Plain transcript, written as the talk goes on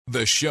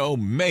The show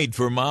made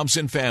for moms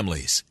and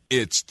families.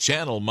 It's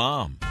Channel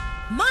Mom.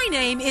 My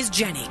name is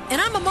Jenny, and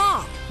I'm a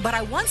mom, but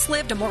I once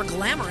lived a more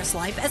glamorous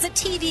life as a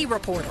TV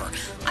reporter.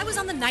 I was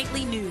on the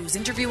nightly news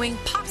interviewing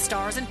pop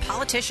stars and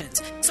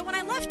politicians. So when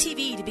I left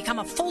TV to become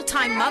a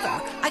full-time mother,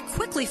 I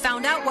quickly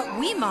found out what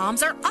we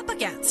moms are up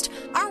against.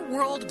 Our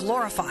world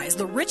glorifies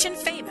the rich and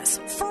famous.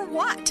 For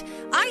what?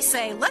 I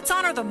say let's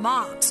honor the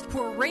moms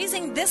who are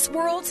raising this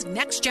world's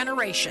next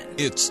generation.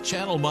 It's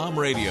Channel Mom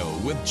Radio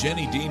with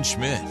Jenny Dean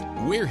Schmidt.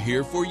 We're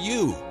here for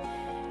you.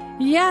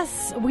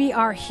 Yes, we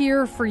are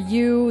here for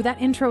you. That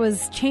intro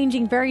is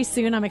changing very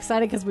soon. I'm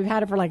excited because we've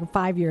had it for like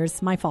 5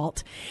 years. My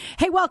fault.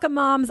 Hey, welcome,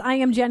 moms. I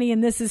am Jenny,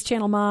 and this is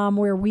Channel Mom,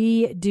 where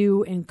we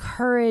do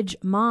encourage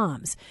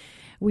moms.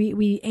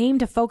 We aim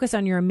to focus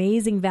on your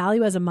amazing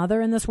value as a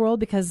mother in this world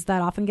because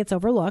that often gets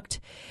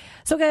overlooked.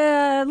 So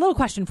a little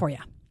question for you.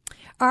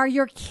 Are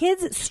your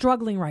kids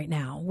struggling right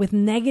now with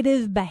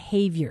negative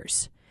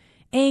behaviors?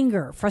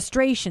 Anger,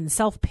 frustration,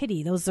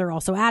 self-pity, those are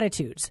also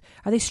attitudes.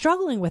 Are they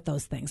struggling with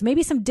those things?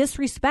 Maybe some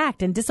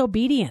disrespect and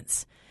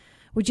disobedience.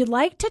 Would you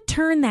like to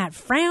turn that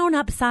frown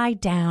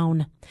upside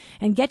down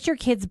and get your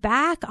kids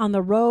back on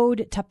the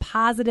road to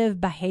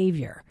positive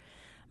behavior?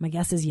 My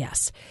guess is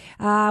yes.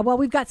 Well,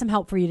 we've got some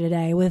help for you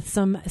today with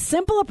some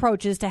simple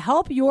approaches to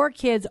help your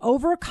kids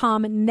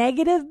overcome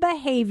negative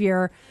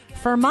behavior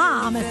for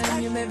mom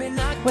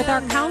with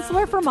our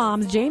counselor for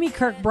moms, Jamie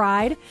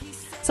Kirkbride.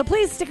 So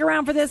please stick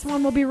around for this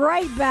one. We'll be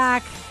right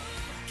back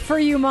for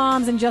you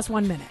moms in just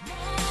 1 minute.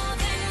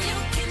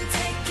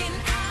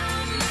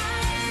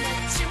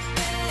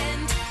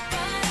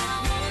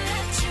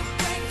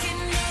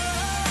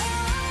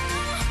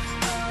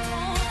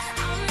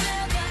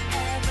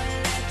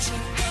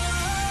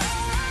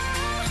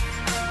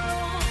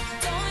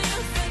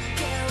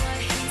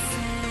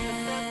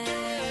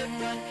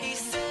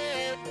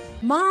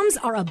 Moms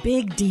are a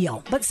big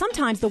deal, but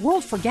sometimes the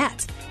world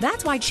forgets.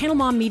 That's why Channel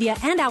Mom Media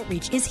and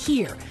Outreach is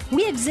here.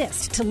 We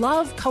exist to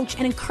love, coach,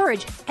 and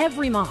encourage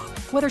every mom,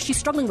 whether she's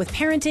struggling with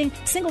parenting,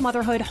 single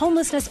motherhood,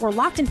 homelessness, or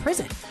locked in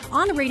prison.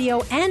 On the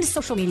radio and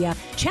social media,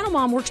 Channel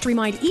Mom works to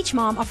remind each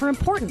mom of her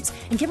importance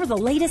and give her the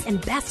latest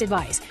and best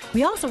advice.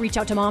 We also reach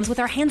out to moms with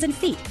our hands and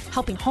feet,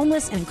 helping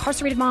homeless and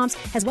incarcerated moms,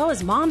 as well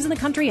as moms in the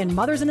country and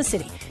mothers in the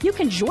city. You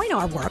can join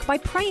our work by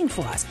praying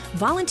for us,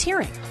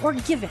 volunteering, or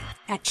giving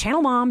at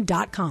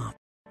channelmom.com.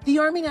 The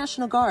Army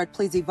National Guard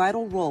plays a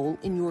vital role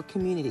in your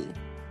community.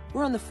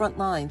 We're on the front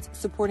lines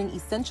supporting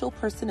essential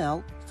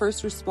personnel,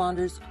 first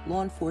responders,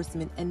 law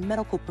enforcement, and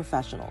medical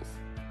professionals,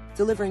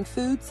 delivering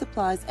food,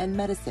 supplies, and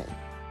medicine,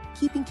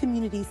 keeping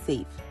communities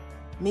safe,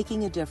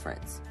 making a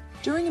difference.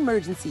 During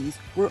emergencies,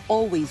 we're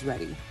always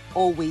ready,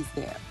 always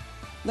there.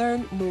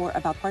 Learn more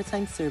about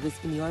part-time service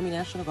in the Army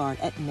National Guard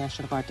at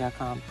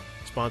nationalguard.com.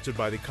 Sponsored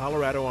by the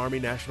Colorado Army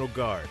National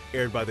Guard,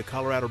 aired by the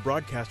Colorado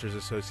Broadcasters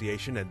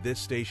Association and this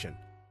station.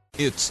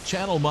 It's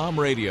Channel Mom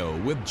Radio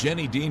with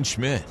Jenny Dean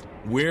Schmidt.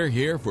 We're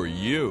here for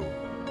you.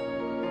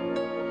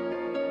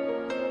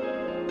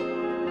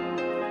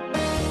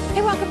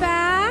 Hey, welcome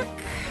back.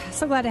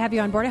 So glad to have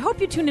you on board. I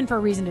hope you tuned in for a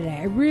reason today.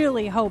 I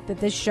really hope that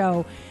this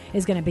show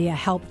is going to be a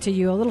help to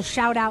you. A little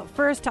shout out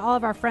first to all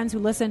of our friends who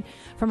listen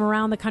from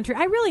around the country.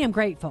 I really am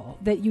grateful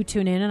that you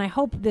tune in, and I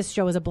hope this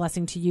show is a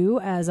blessing to you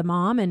as a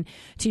mom and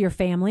to your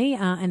family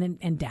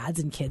and dads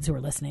and kids who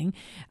are listening.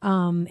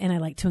 And I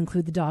like to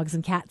include the dogs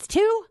and cats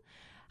too.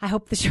 I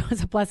hope the show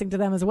is a blessing to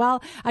them as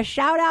well. A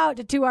shout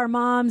out to our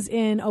moms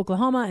in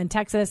Oklahoma and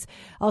Texas,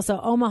 also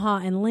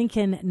Omaha and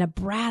Lincoln,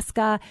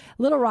 Nebraska,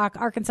 Little Rock,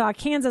 Arkansas,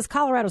 Kansas,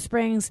 Colorado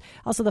Springs,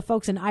 also the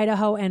folks in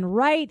Idaho, and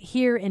right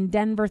here in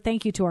Denver.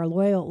 Thank you to our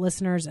loyal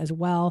listeners as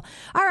well.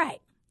 All right.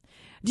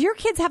 Do your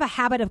kids have a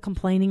habit of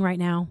complaining right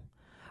now?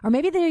 Or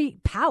maybe they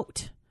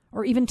pout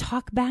or even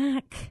talk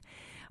back?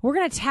 We're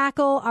going to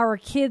tackle our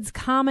kids'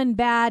 common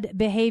bad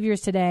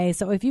behaviors today.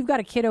 So if you've got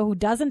a kiddo who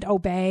doesn't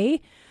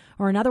obey,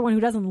 or another one who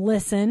doesn't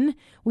listen,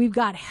 we've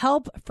got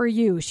help for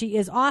you. She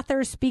is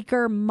author,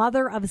 speaker,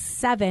 mother of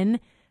 7,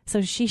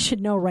 so she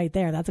should know right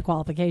there. That's a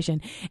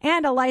qualification.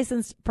 And a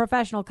licensed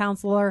professional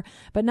counselor,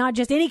 but not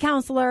just any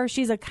counselor.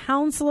 She's a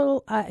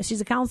counselor.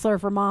 She's a counselor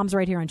for moms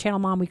right here on Channel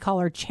Mom. We call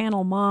her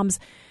Channel Mom's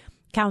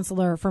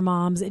Counselor for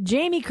Moms.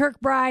 Jamie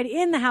Kirkbride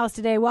in the house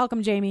today.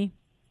 Welcome, Jamie.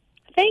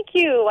 Thank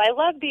you. I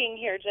love being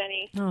here,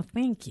 Jenny. Oh,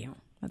 thank you.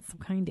 That's so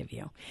kind of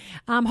you.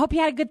 Hope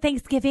you had a good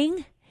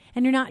Thanksgiving.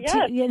 And you're not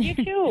yes, you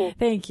too.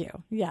 Thank you.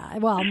 Yeah.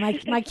 Well, my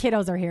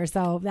kiddos are here,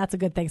 so that's a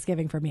good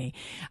Thanksgiving for me.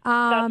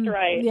 That's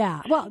right.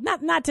 Yeah. Well,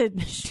 not to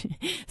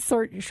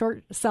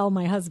short sell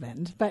my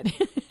husband, but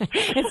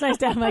it's nice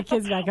to have my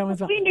kids back home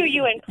as well. We knew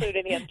you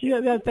included him too.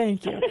 Yeah,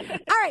 thank you.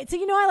 All right. So,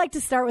 I like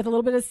to start with a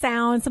little bit of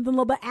sound, something a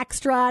little bit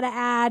extra to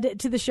add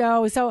to the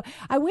show. So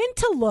I went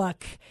to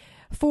look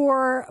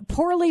for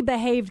poorly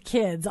behaved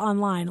kids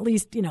online, at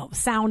least,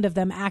 sound of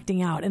them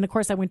acting out. And of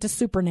course, I went to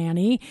Super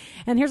Nanny,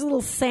 and here's a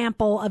little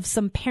sample of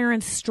some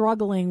parents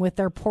struggling with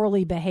their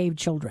poorly behaved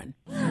children.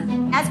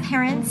 As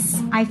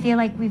parents, I feel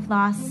like we've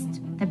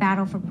lost the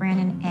battle for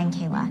Brandon and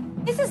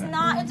Kayla. This is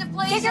not. It's a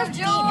place Get your of feet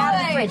joy. out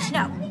of the fridge.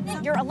 No.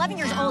 You're 11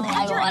 years old.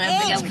 I At your wanna be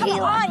age. a Come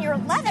Kayla. on. You're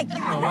 11.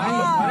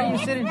 Why are you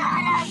sitting?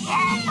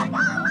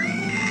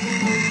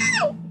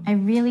 I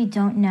really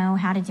don't know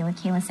how to deal with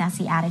Kayla's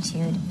sassy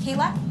attitude.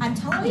 Kayla, I'm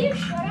telling you.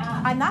 Shut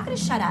up. I'm not going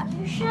to shut up.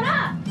 You shut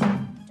up.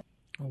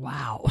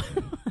 Wow.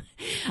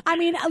 I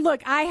mean,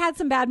 look, I had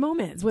some bad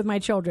moments with my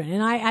children,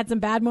 and I had some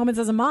bad moments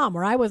as a mom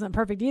where I wasn't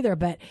perfect either,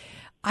 but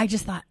I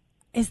just thought,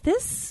 is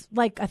this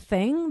like a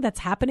thing that's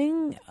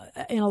happening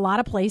in a lot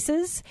of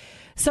places?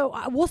 So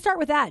we'll start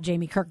with that,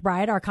 Jamie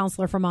Kirkbride, our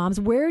counselor for moms.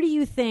 Where do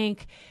you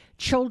think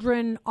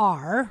children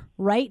are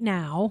right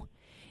now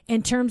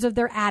in terms of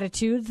their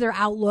attitudes, their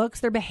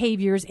outlooks, their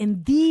behaviors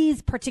in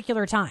these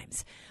particular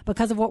times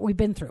because of what we've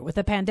been through with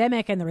the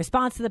pandemic and the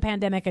response to the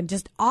pandemic and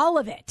just all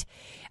of it?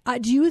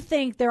 Do you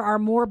think there are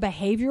more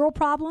behavioral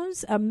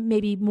problems,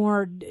 maybe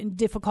more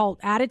difficult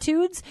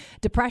attitudes,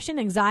 depression,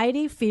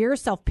 anxiety, fear,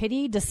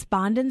 self-pity,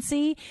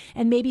 despondency,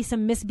 and maybe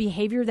some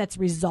misbehavior that's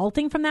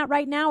resulting from that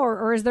right now,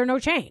 or is there no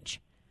change?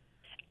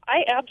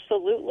 I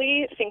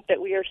absolutely think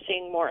that we are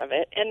seeing more of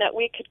it and that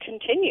we could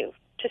continue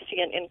to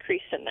see an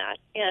increase in that.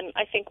 And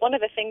I think one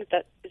of the things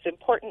that is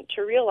important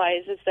to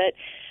realize is that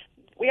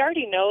we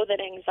already know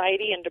that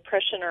anxiety and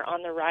depression are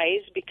on the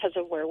rise because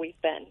of where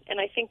we've been. And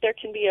I think there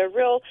can be a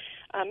real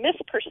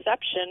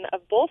misperception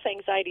of both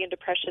anxiety and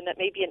depression, that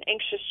maybe an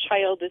anxious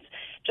child is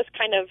just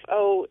kind of,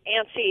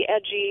 antsy,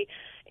 edgy,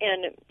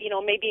 and,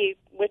 maybe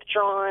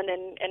withdrawn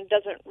and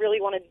doesn't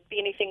really want to be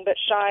anything but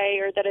shy,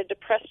 or that a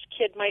depressed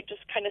kid might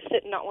just kind of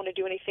sit and not want to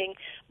do anything.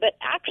 But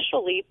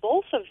actually,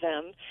 both of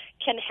them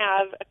can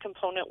have a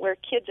component where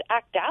kids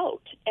act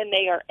out and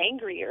they are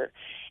angrier,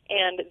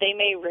 and they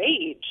may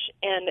rage,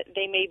 and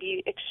they may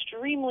be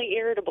extremely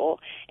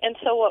irritable. And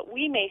so what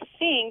we may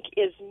think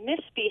is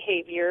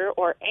misbehavior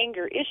or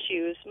anger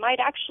issues might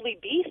actually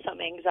be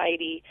some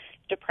anxiety,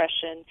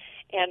 depression,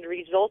 and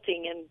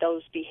resulting in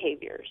those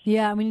behaviors.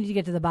 Yeah, we need to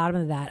get to the bottom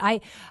of that. I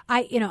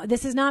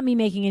this is not me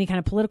making any kind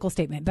of political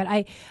statement, but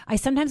I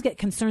sometimes get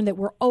concerned that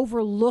we're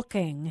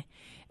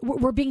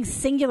being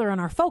singular in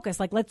our focus.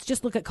 Like, let's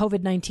just look at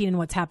COVID-19 and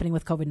what's happening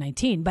with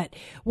COVID-19, but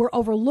we're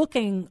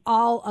overlooking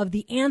all of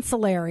the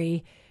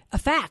ancillary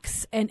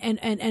effects and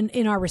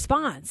in our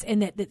response,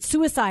 and that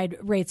suicide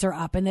rates are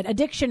up, and that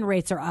addiction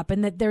rates are up,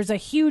 and that there's a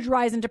huge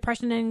rise in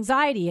depression and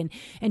anxiety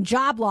and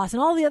job loss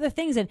and all the other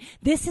things. And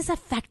this is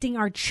affecting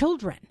our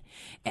children.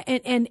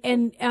 And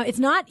it's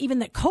not even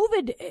that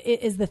COVID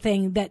is the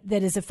thing that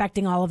is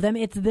affecting all of them.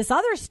 It's this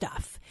other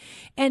stuff.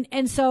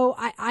 And so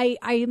I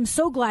am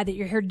so glad that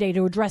you're here today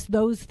to address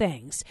those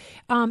things.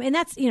 And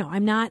that's,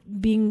 I'm not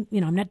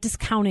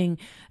discounting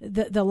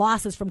the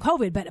losses from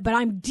COVID, but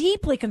I'm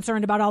deeply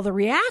concerned about all the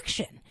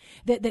reaction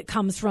that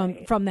comes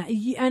from that.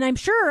 And I'm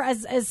sure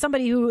as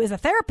somebody who is a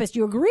therapist,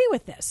 you agree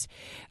with this,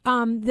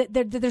 that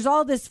there's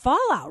all this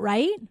fallout,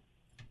 right?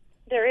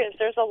 There is.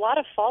 There's a lot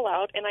of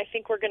fallout, and I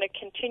think we're going to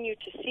continue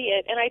to see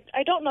it. And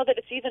I don't know that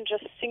it's even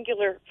just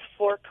singular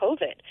for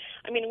COVID.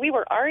 I mean, we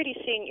were already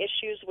seeing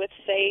issues with,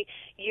 say,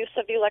 use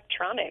of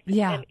electronics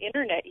and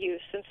internet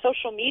use and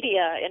social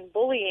media and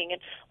bullying.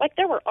 And,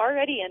 there were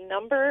already a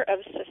number of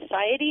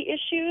society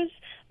issues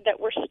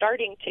that were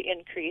starting to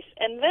increase.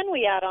 And then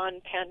we add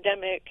on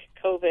pandemic,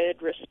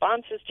 COVID,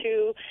 responses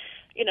to,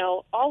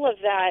 all of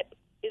that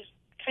is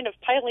kind of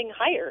piling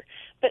higher.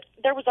 But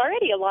there was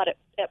already a lot at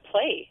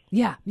play.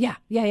 Yeah.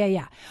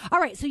 All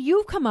right. So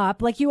you've come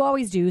up, like you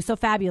always do, so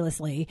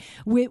fabulously,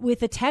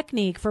 with a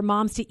technique for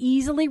moms to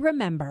easily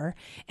remember.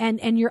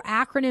 And your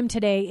acronym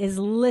today is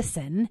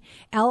LISTEN,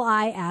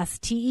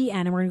 LISTEN.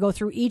 And we're going to go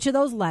through each of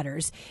those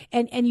letters.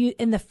 And you,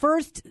 in the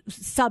first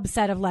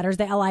subset of letters,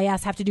 the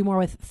LIS, have to do more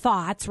with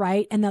thoughts,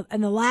 right? And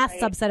the last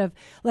subset of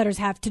letters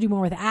have to do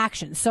more with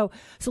action. So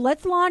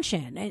let's launch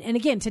in. And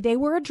again, today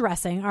we're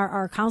addressing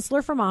our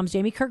counselor for moms,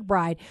 Jamie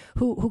Kirkbride,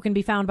 who can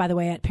be found, by the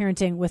way, at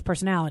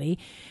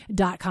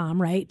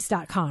parentingwithpersonality.com, right? It's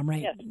 .com,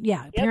 right? Yes.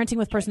 Yeah, yep.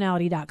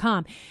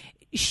 Parentingwithpersonality.com.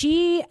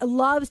 She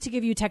loves to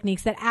give you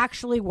techniques that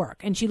actually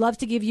work, and she loves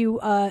to give you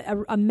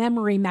a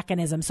memory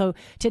mechanism. So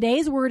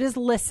today's word is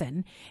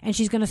listen, and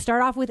she's going to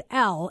start off with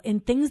L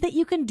in things that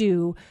you can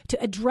do to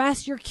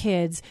address your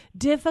kids'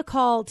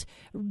 difficult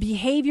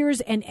behaviors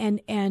and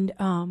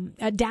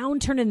a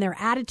downturn in their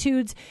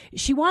attitudes.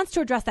 She wants to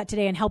address that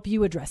today and help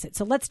you address it.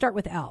 So let's start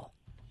with L.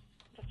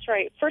 That's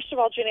right. First of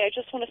all, Jenny, I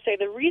just want to say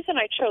the reason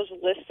I chose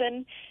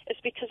listen is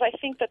because I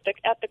think that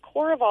at the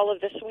core of all of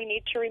this, we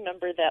need to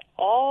remember that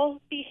all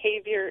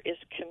behavior is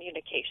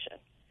communication.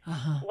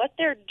 What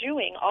they're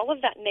doing, all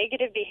of that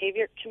negative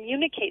behavior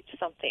communicates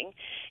something,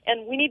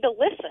 and we need to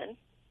listen,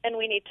 and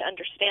we need to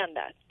understand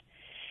that.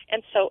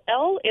 And so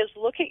L is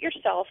look at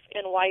yourself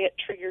and why it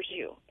triggers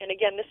you. And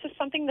again, this is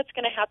something that's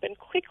going to happen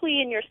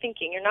quickly in your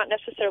thinking. You're not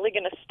necessarily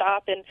going to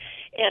stop and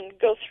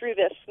go through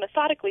this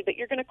methodically, but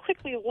you're going to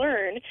quickly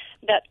learn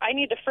that I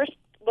need to first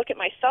look at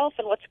myself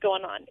and what's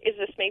going on. Is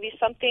this maybe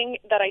something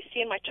that I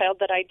see in my child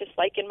that I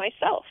dislike in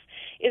myself?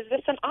 Is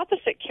this an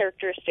opposite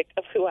characteristic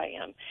of who I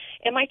am?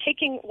 Am I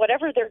taking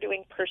whatever they're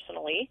doing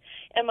personally?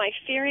 Am I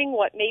fearing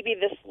what maybe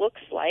this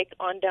looks like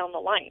on down the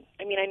line?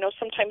 I mean, I know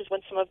sometimes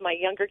when some of my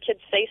younger kids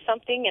say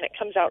something and it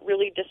comes out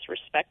really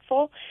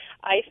disrespectful,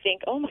 I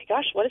think, oh my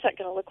gosh, what is that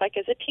going to look like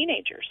as a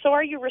teenager? So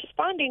are you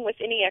responding with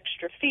any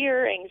extra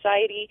fear,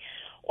 anxiety,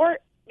 or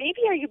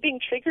maybe are you being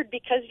triggered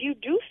because you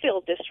do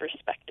feel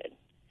disrespected?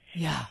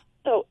 Yeah.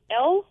 So,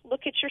 L,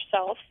 look at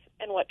yourself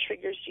and what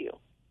triggers you.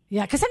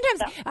 Yeah, because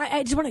sometimes,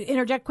 I just want to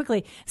interject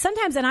quickly.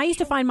 Sometimes, and I used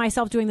to find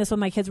myself doing this when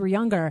my kids were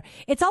younger,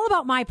 it's all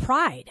about my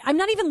pride. I'm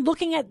not even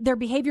looking at their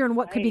behavior and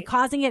what could be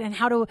causing it and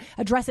how to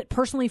address it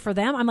personally for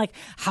them. I'm like,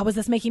 how is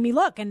this making me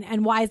look?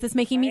 And why is this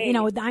making me,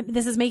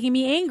 this is making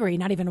me angry.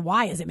 Not even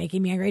why is it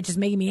making me angry? It's just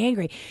making me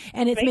angry.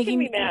 And it's making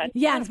me mad.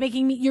 Yeah,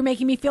 and you're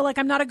making me feel like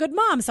I'm not a good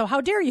mom. So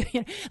how dare you?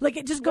 Like,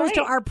 it just goes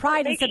to our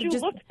pride instead of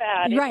just. It makes you look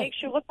bad. Right. It makes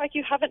you look like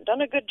you haven't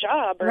done a good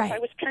job. Or if I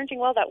was parenting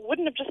well, that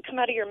wouldn't have just come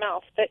out of your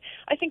mouth. But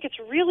I think it's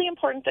really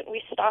important that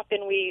we stop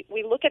and we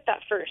look at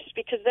that first,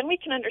 because then we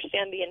can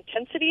understand the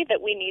intensity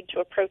that we need to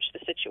approach the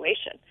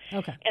situation.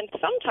 Okay. And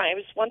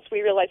sometimes once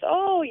we realize,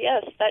 oh,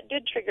 yes, that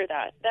did trigger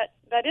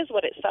that is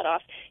what it set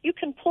off, you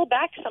can pull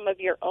back some of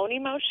your own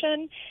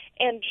emotion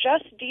and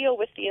just deal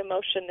with the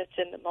emotion that's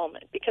in the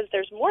moment, because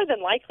there's more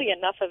than likely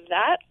enough of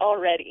that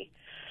already.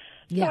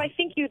 Yeah. So I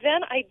think you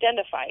then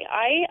identify.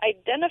 I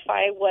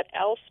identify what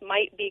else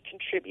might be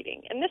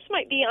contributing. And this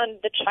might be on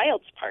the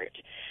child's part.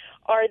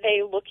 Are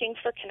they looking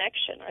for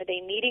connection? Are they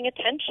needing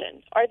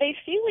attention? Are they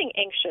feeling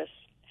anxious?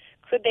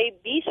 Could they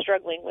be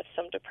struggling with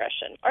some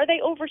depression? Are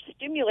they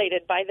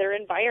overstimulated by their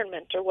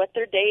environment or what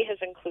their day has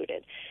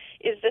included?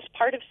 Is this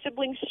part of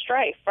sibling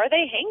strife? Are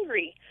they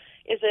hangry?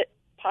 Is it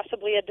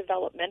possibly a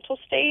developmental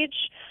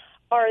stage?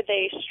 Are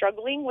they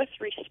struggling with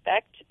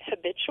respect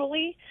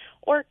habitually?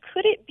 Or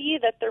could it be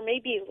that they're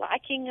maybe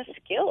lacking a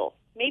skill?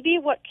 Maybe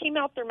what came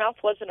out their mouth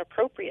wasn't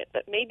appropriate,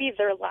 but maybe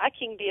they're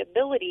lacking the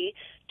ability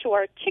to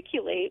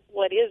articulate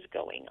what is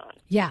going on.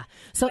 Yeah.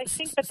 So I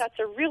think that's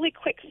a really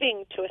quick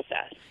thing to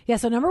assess. Yeah.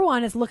 So number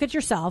one is look at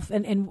yourself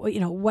and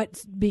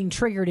what's being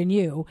triggered in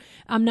you.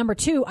 Number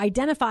two,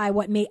 identify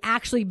what may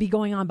actually be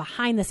going on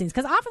behind the scenes.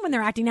 Because often when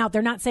they're acting out,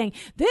 they're not saying,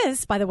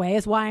 this, by the way,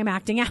 is why I'm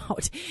acting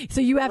out.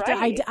 So you have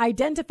to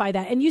identify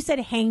that. And you said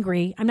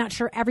hangry. I'm not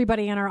sure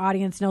everybody in our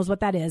audience knows what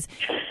that is.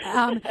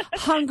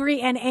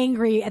 Hungry and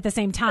angry at the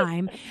same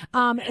time.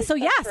 So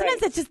yeah,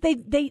 sometimes it's just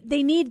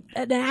they need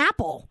an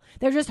apple.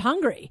 They're just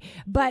hungry.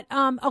 But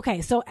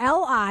okay, so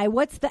L-I,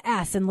 what's the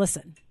S? And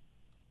listen.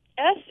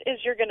 S is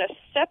you're going to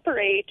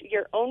separate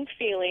your own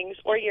feelings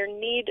or your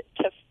need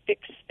to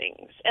fix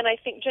things. And I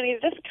think, Jenny,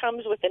 this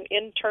comes with an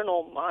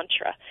internal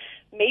mantra.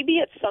 Maybe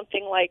it's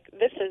something like,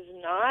 this is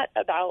not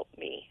about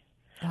me.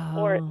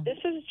 Oh. Or this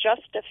is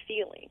just a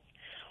feeling.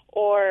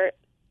 Or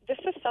this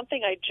is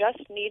something I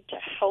just need to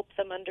help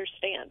them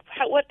understand.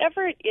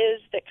 Whatever it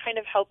is that kind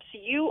of helps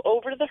you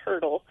over the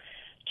hurdle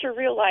to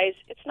realize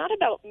it's not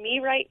about me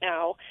right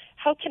now.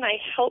 How can I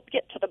help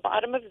get to the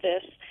bottom of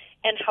this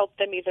and help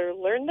them either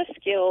learn the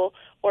skill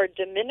or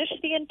diminish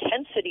the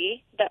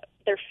intensity that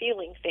they're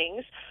feeling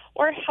things,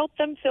 or help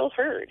them feel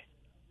heard?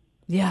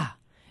 Yeah.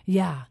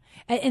 Yeah.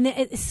 And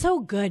it's so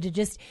good to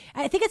just,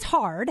 I think it's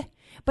hard,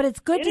 but it's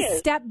good to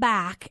step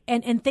back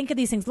and think of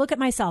these things. Look at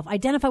myself,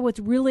 identify what's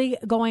really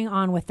going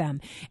on with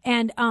them.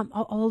 And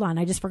hold on,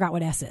 I just forgot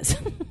what S is.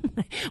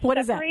 What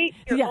is that? Separate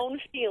your own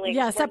feelings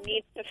or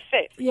need to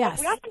fix. Yes.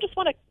 We often just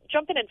want to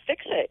jump in and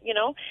fix it,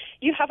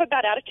 You have a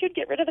bad attitude,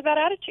 get rid of the bad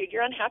attitude.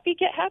 You're unhappy,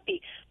 get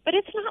happy. But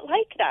it's not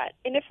like that.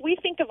 And if we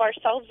think of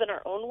ourselves in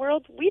our own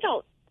world, we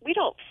don't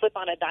flip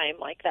on a dime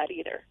like that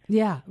either.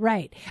 Yeah,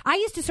 right. I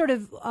used to sort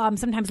of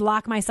sometimes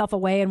lock myself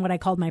away in what I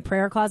called my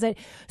prayer closet.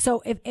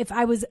 So if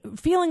I was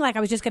feeling like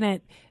I was just going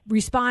to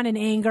respond in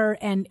anger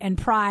and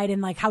pride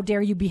and like, how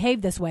dare you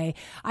behave this way,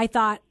 I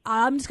thought,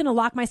 I'm just going to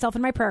lock myself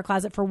in my prayer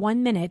closet for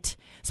 1 minute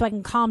so I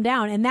can calm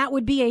down. And that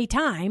would be a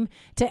time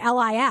to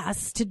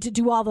LIS, to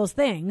do all those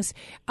things,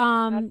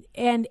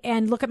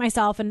 and look at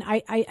myself and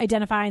I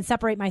identify and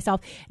separate myself.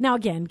 Now,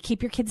 again,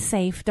 keep your kids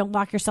safe. Don't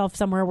lock yourself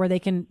somewhere where they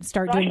can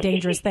start doing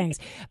dangerous things.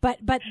 But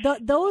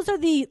those are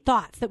the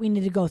thoughts that we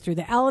need to go through,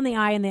 the L and the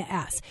I and the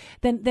S.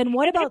 Then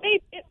what about...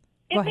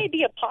 It may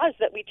be a pause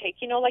that we take.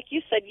 Like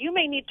you said, you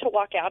may need to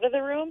walk out of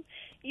the room.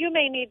 You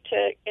may need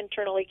to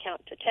internally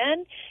count to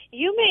 10.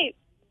 You may,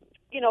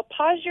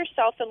 pause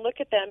yourself and look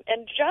at them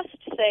and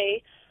just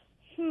say,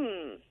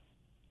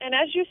 And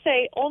as you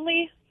say,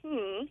 only,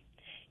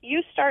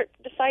 you start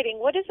deciding,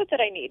 what is it that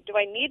I need? Do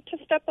I need to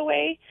step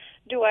away?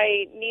 Do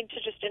I need to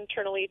just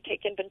internally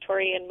take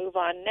inventory and move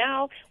on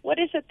now? What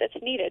is it that's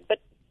needed? But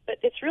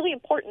it's really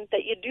important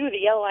that you do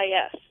the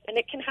LIS, and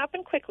it can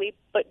happen quickly,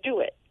 but do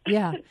it.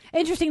 Yeah.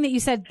 Interesting that you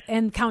said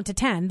and count to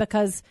 10,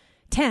 because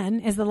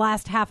 10 is the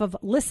last half of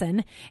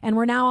listen, and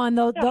we're now on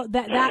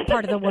that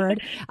part of the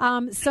word.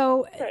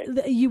 So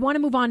you want to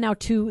move on now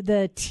to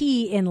the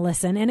T in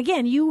listen. And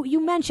again,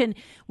 you mentioned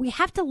we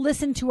have to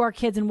listen to our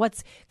kids and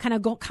what's kind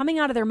of coming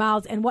out of their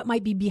mouths and what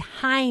might be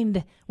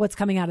behind what's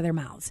coming out of their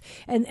mouths.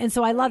 And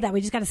so I love that.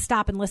 We just got to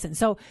stop and listen.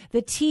 So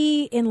the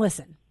T in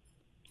listen.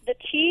 The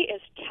T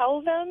is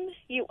tell them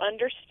you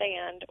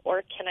understand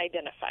or can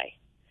identify.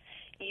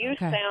 You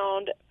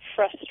sound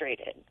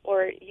frustrated,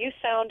 or you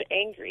sound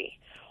angry,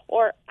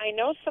 or I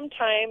know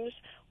sometimes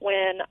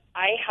when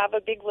I have a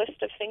big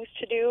list of things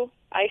to do,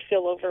 I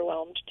feel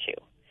overwhelmed too.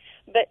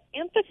 But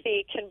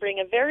empathy can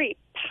bring a very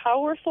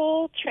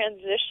powerful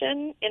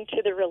transition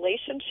into the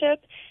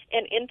relationship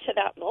and into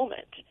that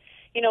moment.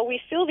 You know,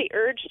 we feel the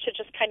urge to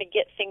just kind of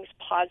get things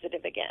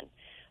positive again.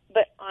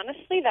 But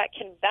honestly, that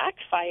can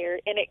backfire,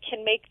 and it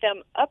can make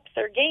them up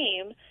their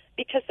game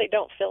because they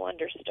don't feel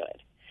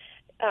understood.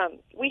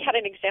 We had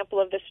an example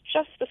of this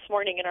just this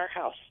morning in our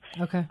house.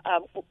 Okay.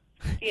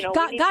 You know,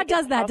 God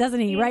does that, doesn't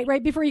he?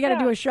 Right before you got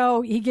to do a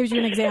show, he gives you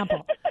an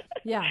example.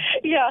 Yeah.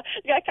 Yeah.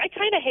 I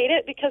kind of hate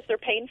it because they're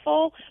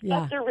painful,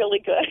 but they're really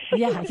good.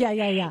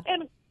 Yeah.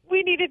 And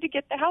we needed to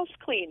get the house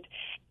cleaned.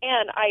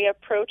 And I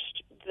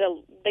approached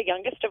the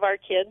youngest of our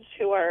kids,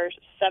 who are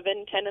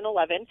 7, 10, and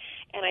 11,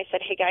 and I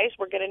said, hey, guys,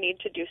 we're going to need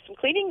to do some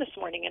cleaning this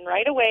morning. And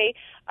right away,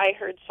 I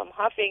heard some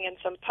huffing and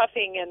some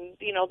puffing, and,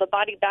 you know, the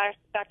body back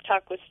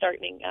talk was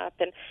starting up.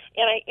 And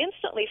I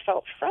instantly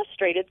felt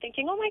frustrated,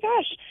 thinking, oh, my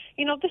gosh,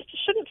 you know, this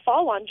shouldn't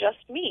fall on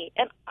just me.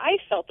 And I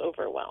felt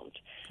overwhelmed.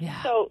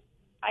 Yeah. So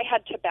I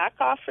had to back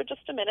off for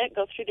just a minute,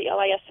 go through the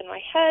LIS in my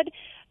head,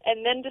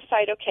 and then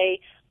decide, okay,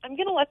 I'm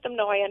going to let them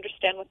know I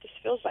understand what this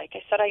feels like.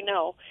 I said, I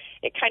know.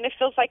 It kind of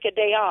feels like a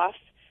day off,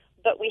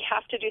 but we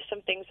have to do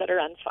some things that are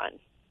unfun.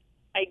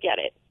 I get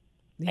it.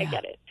 Yeah. I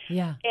get it.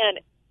 Yeah. And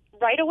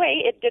right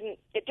away, it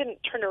didn't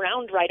turn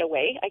around right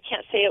away. I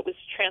can't say it was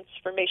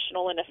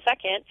transformational in a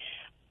second.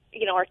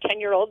 You know, our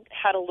 10-year-old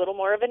had a little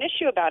more of an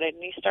issue about it,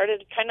 and he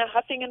started kind of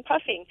huffing and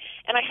puffing.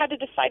 And I had to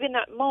decide in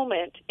that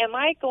moment, am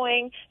I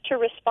going to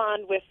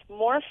respond with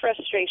more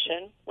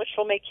frustration, which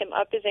will make him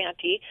up his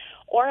ante,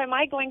 or am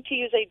I going to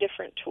use a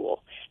different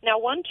tool? Now,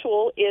 one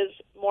tool is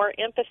more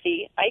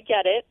empathy. I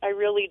get it. I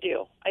really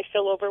do. I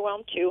feel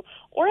overwhelmed too.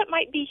 Or it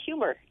might be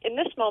humor. In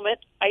this moment,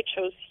 I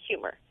chose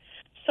humor.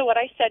 So what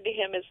I said to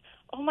him is,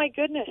 oh, my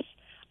goodness,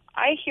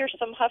 I hear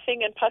some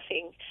huffing and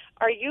puffing.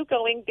 Are you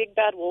going big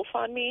bad wolf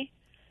on me?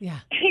 Yeah.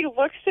 He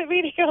looks at me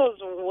and he goes,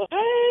 what?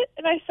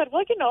 And I said,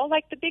 well, you know,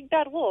 like the big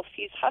bad wolf.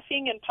 He's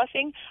huffing and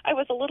puffing. I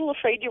was a little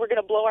afraid you were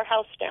going to blow our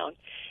house down.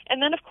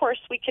 And then, of course,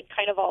 we could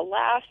kind of all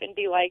laugh and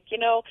be like, you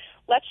know,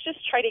 let's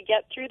just try to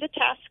get through the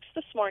tasks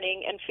this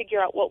morning and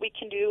figure out what we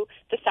can do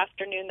this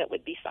afternoon that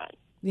would be fun.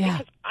 Yeah.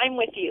 Because I'm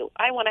with you.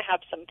 I want to have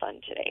some fun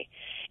today.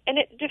 And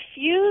it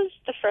diffused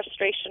the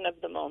frustration of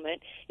the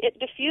moment. It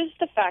diffused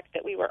the fact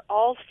that we were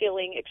all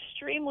feeling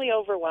extremely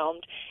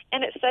overwhelmed.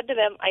 And it said to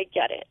them, I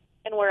get it.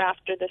 And we're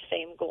after the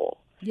same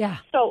goal. Yeah.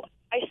 So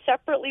I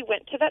separately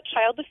went to that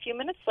child a few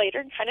minutes later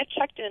and kind of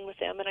checked in with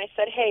him. And I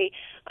said, hey,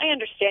 I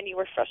understand you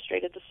were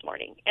frustrated this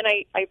morning. And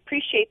I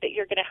appreciate that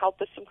you're going to help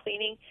with some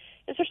cleaning.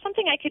 Is there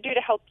something I could do to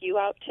help you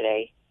out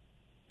today?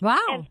 Wow.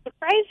 And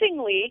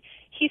surprisingly,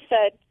 he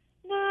said,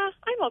 nah,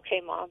 I'm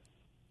okay, Mom.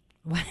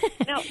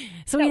 Now,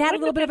 so we had a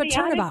little bit of a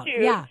turnabout.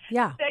 Yeah.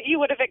 That you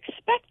would have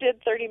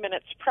expected 30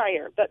 minutes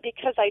prior. But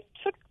because I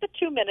took the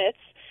 2 minutes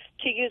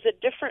to use a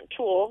different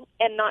tool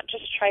and not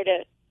just try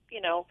to, you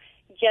know,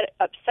 get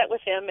upset with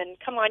him and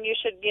come on, you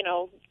should, you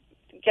know,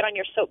 get on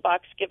your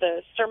soapbox, give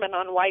a sermon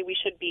on why we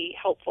should be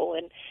helpful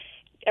and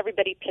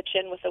everybody pitch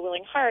in with a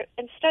willing heart.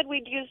 Instead,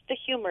 we'd use the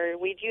humor,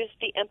 we'd use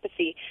the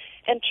empathy.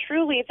 And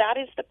truly, that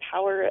is the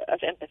power of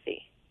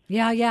empathy.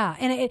 Yeah.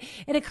 And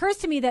it occurs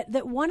to me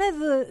that one of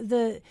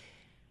the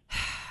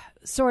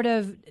sort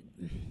of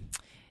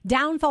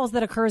downfalls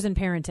that occurs in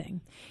parenting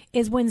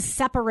is when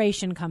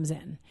separation comes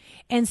in.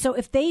 And so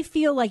if they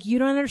feel like you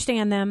don't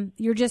understand them,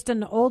 you're just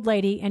an old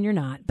lady, and you're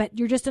not, but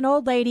you're just an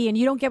old lady and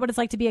you don't get what it's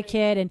like to be a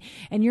kid,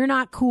 and you're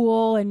not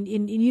cool, and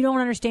you don't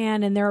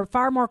understand, and there are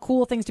far more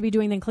cool things to be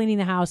doing than cleaning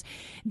the house,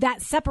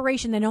 that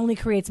separation then only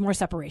creates more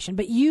separation.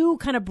 But you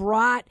kind of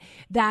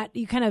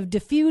you kind of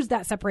diffused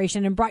that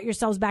separation and brought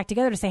yourselves back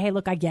together to say, hey,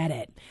 look, I get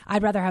it.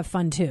 I'd rather have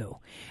fun too.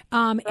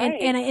 Right.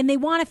 And they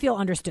want to feel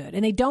understood,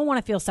 and they don't want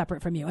to feel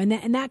separate from you.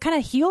 And that kind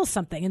of heals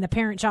something in the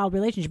parent-child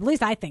relationship. At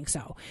least I think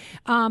so.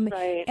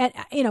 Right. And,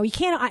 you know, you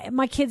can't.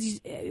 My kids,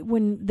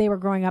 when they were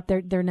growing up,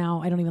 they're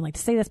now. I don't even like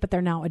to say this, but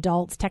they're now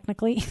adults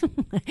technically.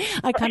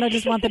 I kind of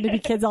just want them to be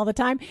kids all the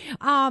time.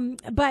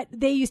 But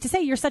they used to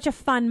say, "You're such a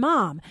fun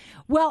mom."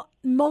 Well,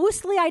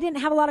 mostly I didn't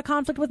have a lot of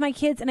conflict with my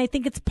kids, and I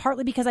think it's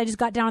partly because I just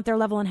got down at their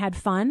level and had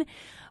fun.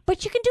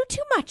 But you can do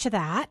too much of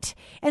that.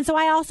 And so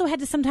I also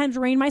had to sometimes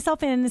rein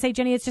myself in and say,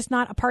 Jenny, it's just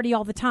not a party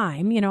all the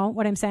time. You know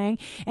what I'm saying?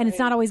 And It's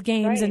not always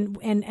games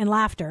and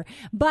laughter.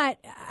 But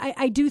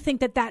I do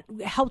think that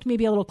helped me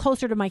be a little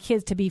closer to my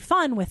kids to be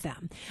fun with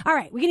them. All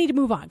right. We need to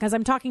move on because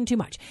I'm talking too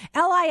much.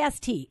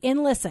 LIST,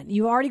 in listen.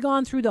 You've already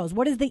gone through those.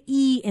 What is the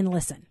E in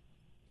listen?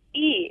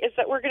 E is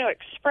that we're going to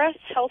express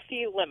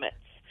healthy limits.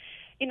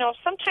 You know,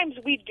 sometimes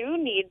we do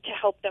need to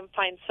help them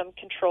find some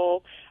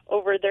control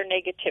over their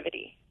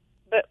negativity.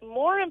 But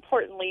more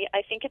importantly,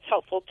 I think it's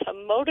helpful to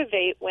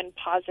motivate when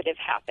positive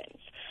happens.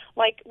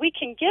 Like, we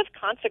can give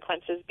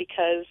consequences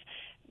because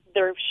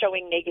they're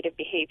showing negative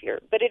behavior,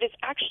 but it is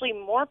actually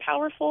more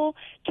powerful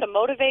to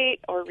motivate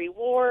or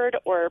reward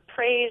or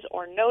praise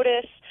or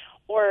notice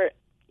or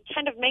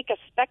kind of make a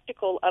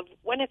spectacle of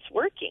when it's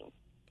working.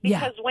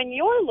 Because when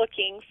you're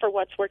looking for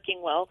what's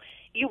working well,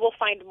 you will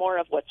find more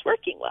of what's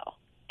working well.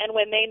 And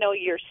when they know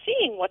you're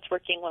seeing what's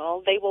working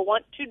well, they will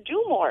want to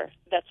do more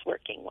that's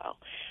working well.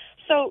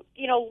 So,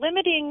 you know,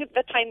 limiting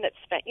the time that's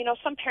spent, you know,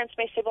 some parents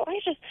may say, well,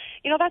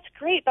 that's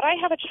great, but I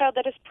have a child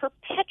that is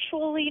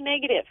perpetually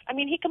negative. I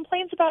mean, he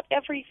complains about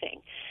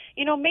everything.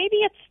 You know, maybe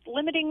it's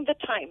limiting the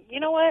time. You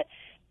know what?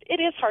 It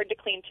is hard to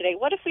clean today.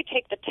 What if we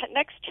take the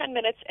next 10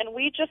 minutes and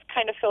we just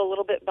kind of feel a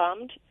little bit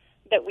bummed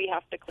that we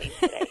have to clean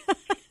today?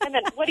 And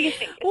then what do you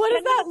think? What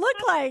does that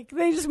look like?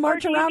 They just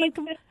march around and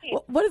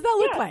what does that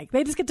look like?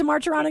 They just get to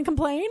march around and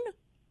complain?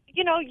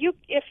 You know,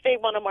 if they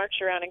want to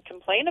march around and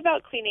complain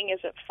about cleaning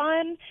isn't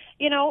fun,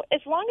 you know,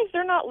 as long as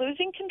they're not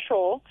losing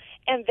control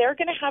and they're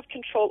going to have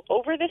control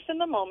over this in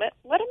the moment,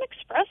 let them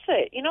express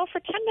it. You know, for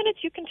 10 minutes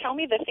you can tell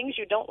me the things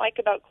you don't like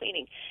about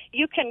cleaning.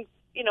 You can,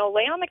 you know,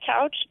 lay on the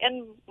couch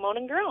and moan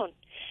and groan.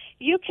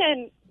 You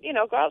can, you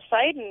know, go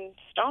outside and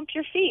stomp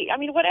your feet. I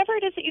mean, whatever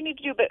it is that you need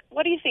to do, but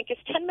what do you think? Is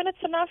 10 minutes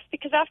enough?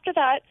 Because after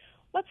that,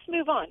 let's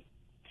move on.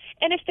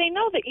 And if they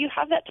know that you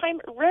have that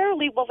time,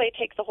 rarely will they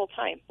take the whole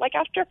time. Like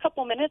after a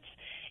couple minutes,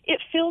 it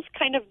feels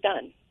kind of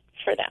done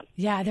for them.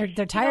 Yeah, they're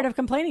tired of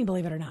complaining,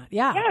 believe it or not.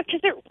 Yeah. Yeah,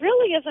 because it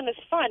really isn't as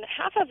fun.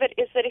 Half of it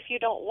is that if you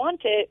don't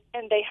want it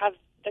and they have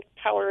the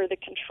power or the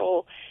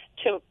control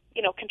to,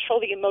 you know, control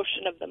the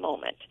emotion of the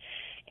moment.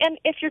 And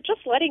if you're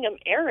just letting them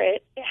air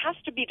it, it has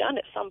to be done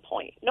at some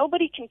point.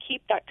 Nobody can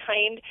keep that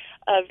kind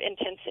of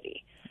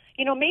intensity.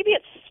 You know, maybe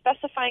it's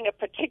specifying a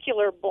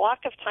particular block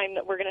of time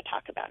that we're going to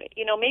talk about it.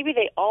 You know, maybe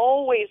they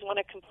always want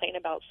to complain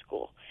about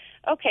school.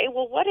 Okay,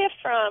 well, what if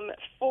from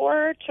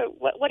 4 to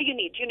what do you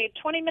need? Do you need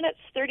 20 minutes,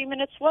 30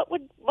 minutes? What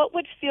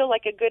would feel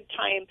like a good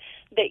time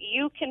that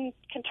you can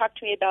talk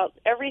to me about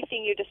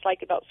everything you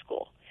dislike about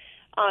school?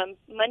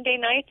 Monday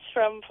nights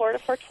from 4 to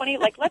 4:20.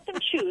 Like, let them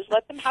choose.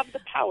 Let them have the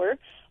power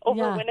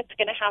over when it's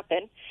going to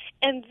happen,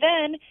 and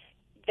then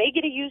they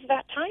get to use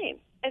that time.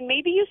 And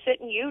maybe you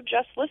sit and you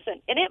just listen.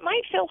 And it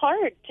might feel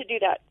hard to do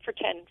that for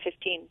 10,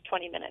 15,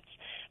 20 minutes.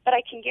 But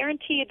I can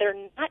guarantee they're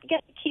not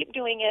going to keep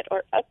doing it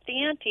or up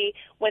the ante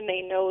when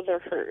they know they're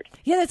heard.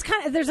 Yeah,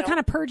 there's a kind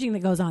of purging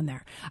that goes on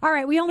there. All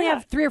right, we only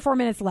have 3 or 4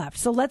 minutes left.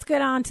 So let's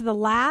get on to the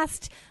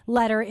last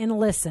letter in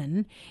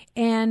listen.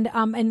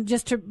 And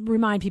just to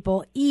remind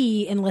people,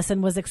 E in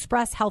listen was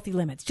express healthy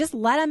limits. Just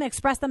let them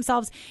express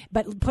themselves,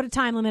 but put a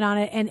time limit on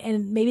it,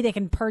 and maybe they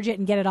can purge it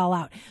and get it all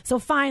out. So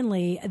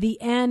finally,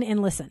 the N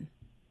in listen.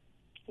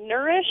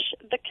 Nourish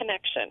the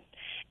connection.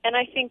 And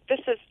I think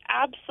this is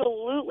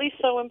absolutely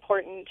so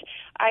important.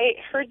 I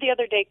heard the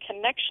other day,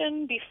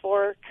 connection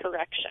before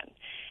correction.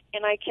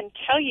 And I can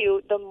tell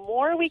you, the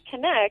more we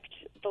connect,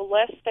 the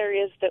less there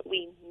is that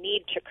we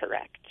need to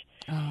correct.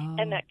 Oh.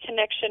 And that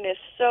connection is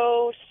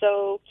so,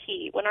 so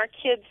key. When our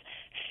kids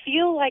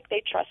feel like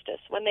they trust us,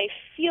 when they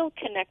feel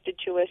connected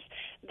to us,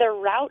 the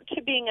route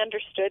to being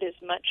understood is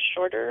much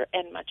shorter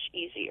and much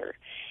easier.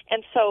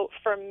 And so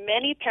for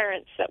many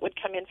parents that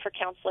would come in for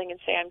counseling and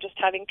say, I'm just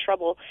having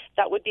trouble,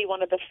 that would be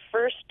one of the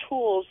first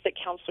tools that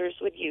counselors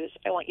would use.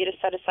 I want you to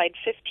set aside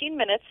 15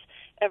 minutes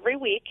every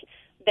week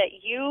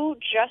that you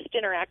just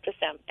interact with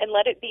them and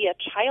let it be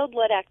a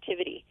child-led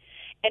activity.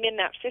 And in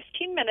that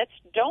 15 minutes,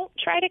 don't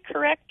try to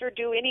correct or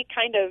do any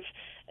kind of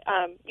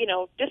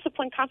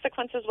discipline,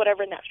 consequences,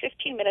 whatever in that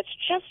 15 minutes.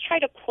 Just try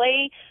to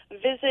play,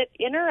 visit,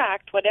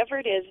 interact, whatever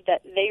it is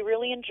that they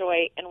really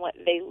enjoy and what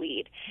they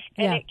lead.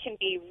 And it can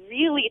be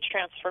really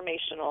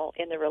transformational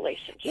in the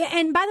relationship. Yeah,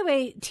 and by the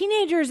way,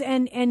 teenagers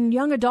and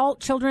young adult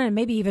children and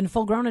maybe even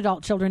full-grown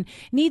adult children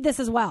need this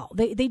as well.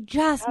 They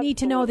just need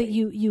to know that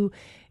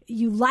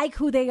you like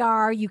who they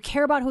are, you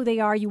care about who they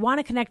are, you want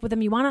to connect with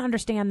them, you want to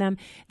understand them.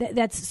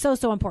 That's so,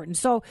 so important.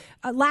 So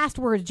last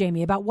words,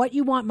 Jamie, about what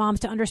you want moms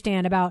to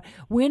understand about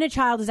when a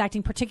child is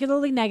acting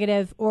particularly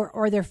negative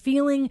or they're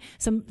feeling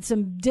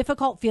some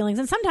difficult feelings.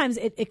 And sometimes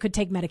it could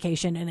take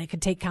medication and it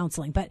could take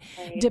counseling, but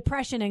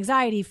depression,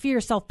 anxiety, fear,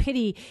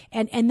 self-pity,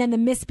 and then the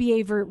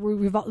misbehavior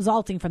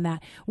resulting from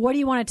that. What do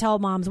you want to tell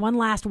moms? One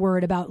last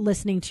word about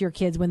listening to your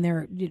kids when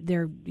they're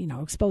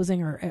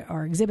exposing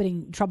or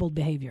exhibiting troubled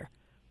behavior.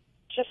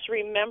 Just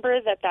remember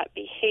that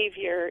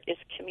behavior is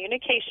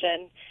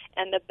communication,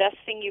 and the best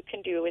thing you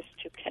can do is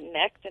to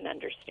connect and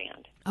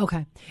understand.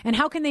 Okay. And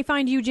how can they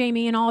find you,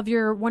 Jamie, and all of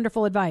your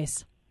wonderful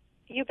advice?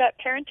 You bet.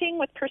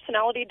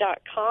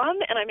 ParentingWithPersonality.com,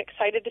 and I'm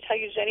excited to tell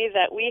you, Jenny,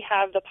 that we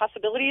have the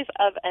possibilities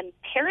of a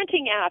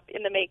parenting app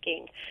in the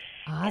making.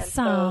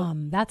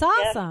 Awesome. That's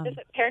awesome. Yes,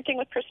 visit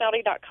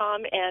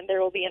ParentingWithPersonality.com, and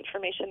there will be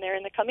information there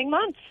in the coming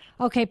months.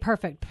 Okay,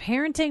 perfect.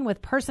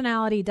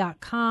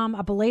 ParentingWithPersonality.com.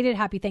 A belated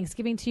happy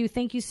Thanksgiving to you.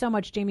 Thank you so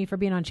much, Jamie, for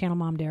being on Channel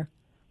Mom, dear.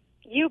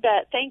 You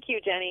bet. Thank you,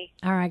 Jenny.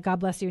 All right.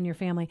 God bless you and your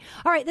family.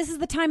 All right. This is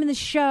the time in the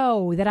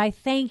show that I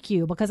thank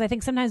you, because I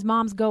think sometimes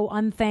moms go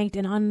unthanked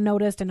and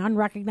unnoticed and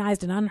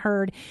unrecognized and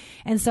unheard.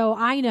 And so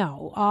I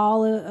know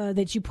all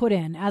that you put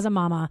in as a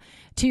mama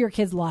to your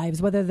kids'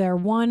 lives, whether they're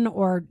 1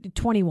 or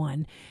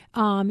 21.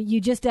 You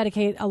just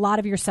dedicate a lot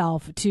of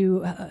yourself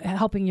to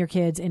helping your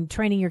kids and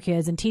training your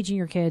kids and teaching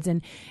your kids,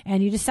 and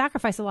you just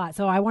sacrifice a lot.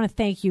 So I want to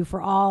thank you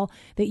for all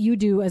that you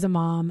do as a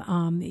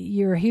mom.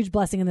 You're a huge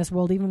blessing in this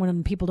world, even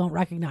when people don't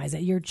recognize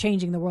it. You're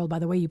changing the world by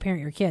the way you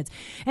parent your kids.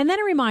 And then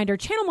a reminder,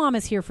 Channel Mom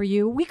is here for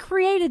you. We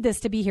created this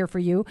to be here for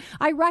you.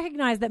 I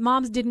recognize that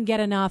moms didn't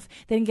get enough.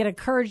 They didn't get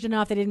encouraged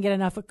enough. They didn't get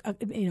enough,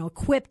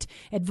 equipped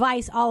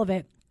advice, all of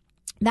it.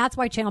 That's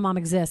why Channel Mom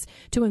exists,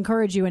 to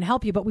encourage you and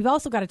help you. But we've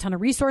also got a ton of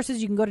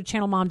resources. You can go to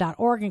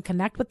channelmom.org and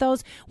connect with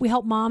those. We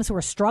help moms who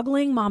are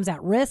struggling, moms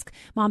at risk,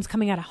 moms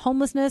coming out of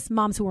homelessness,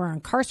 moms who are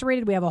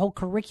incarcerated. We have a whole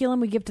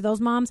curriculum we give to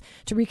those moms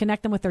to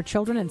reconnect them with their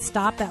children and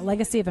stop that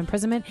legacy of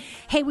imprisonment.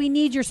 Hey, we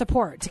need your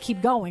support to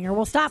keep going, or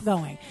we'll stop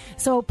going.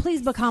 So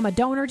please become a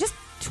donor. Just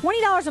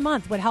 $20 a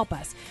month would help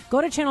us.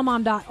 Go to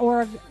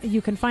channelmom.org.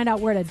 You can find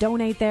out where to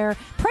donate there.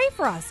 Pray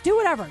for us. Do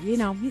whatever, and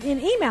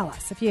email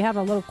us if you have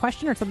a little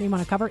question or something you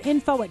want to cover.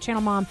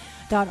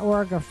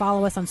 info@channelmom.org, or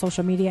follow us on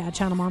social media at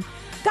Channel Mom.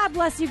 God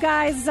bless you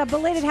guys. A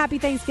belated happy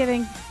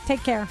Thanksgiving.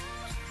 Take care.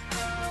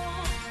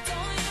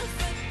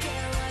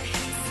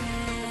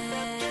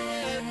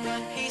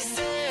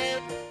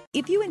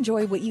 If you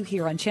enjoy what you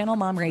hear on Channel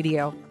Mom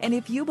Radio, and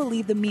if you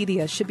believe the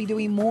media should be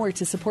doing more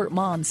to support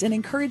moms and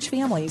encourage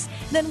families,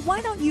 then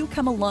why don't you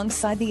come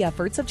alongside the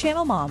efforts of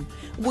Channel Mom?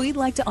 We'd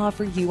like to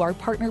offer you our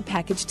partner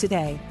package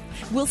today.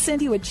 We'll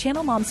send you a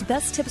Channel Mom's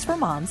Best Tips for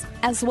Moms,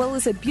 as well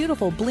as a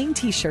beautiful bling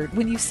t-shirt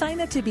when you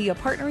sign up to be a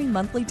partnering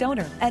monthly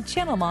donor at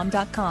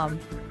channelmom.com.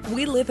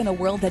 We live in a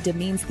world that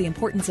demeans the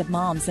importance of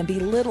moms and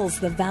belittles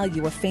the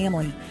value of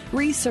family.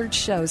 Research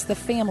shows the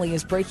family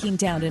is breaking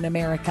down in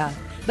America.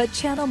 But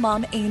Channel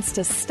Mom aims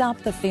to stop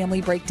the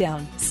family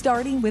breakdown,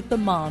 starting with the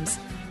moms.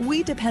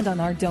 We depend on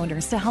our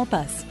donors to help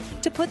us,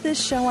 to put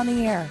this show on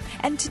the air,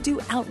 and to do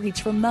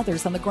outreach for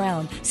mothers on the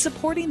ground,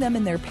 supporting them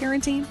in their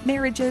parenting,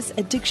 marriages,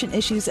 addiction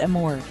issues, and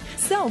more.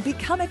 So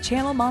become a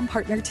Channel Mom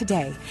partner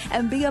today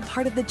and be a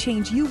part of the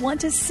change you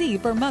want to see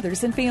for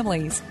mothers and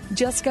families.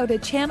 Just go to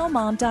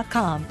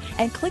channelmom.com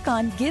and click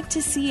on Give to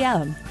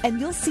CM,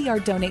 and you'll see our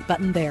donate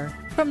button there.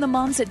 From the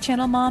moms at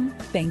Channel Mom,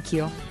 thank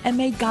you. And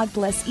may God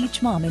bless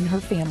each mom and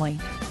her family.